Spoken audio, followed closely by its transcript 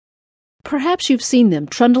Perhaps you've seen them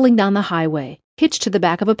trundling down the highway, hitched to the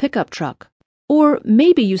back of a pickup truck. Or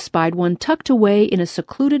maybe you spied one tucked away in a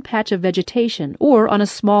secluded patch of vegetation or on a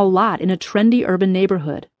small lot in a trendy urban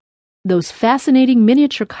neighborhood. Those fascinating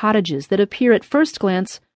miniature cottages that appear at first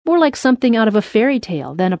glance more like something out of a fairy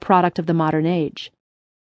tale than a product of the modern age.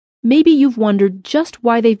 Maybe you've wondered just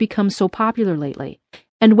why they've become so popular lately,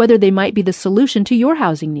 and whether they might be the solution to your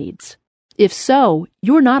housing needs. If so,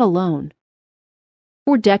 you're not alone.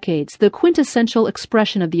 For decades, the quintessential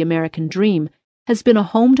expression of the American dream has been a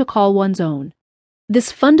home to call one's own.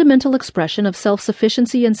 This fundamental expression of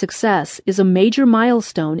self-sufficiency and success is a major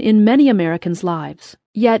milestone in many Americans' lives,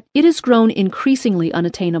 yet it has grown increasingly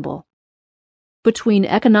unattainable. Between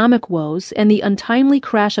economic woes and the untimely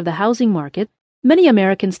crash of the housing market, many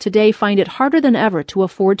Americans today find it harder than ever to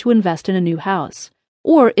afford to invest in a new house,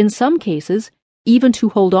 or in some cases, even to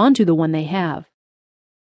hold on to the one they have.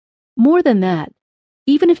 More than that,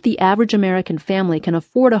 even if the average American family can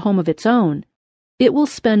afford a home of its own, it will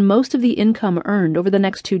spend most of the income earned over the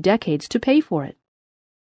next 2 decades to pay for it.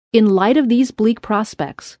 In light of these bleak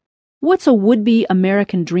prospects, what's a would-be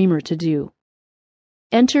American dreamer to do?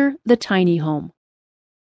 Enter the tiny home.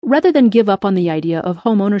 Rather than give up on the idea of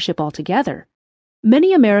home ownership altogether,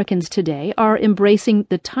 many Americans today are embracing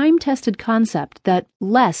the time-tested concept that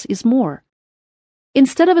less is more.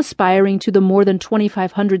 Instead of aspiring to the more than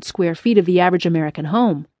 2,500 square feet of the average American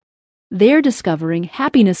home, they're discovering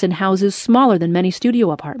happiness in houses smaller than many studio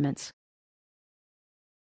apartments.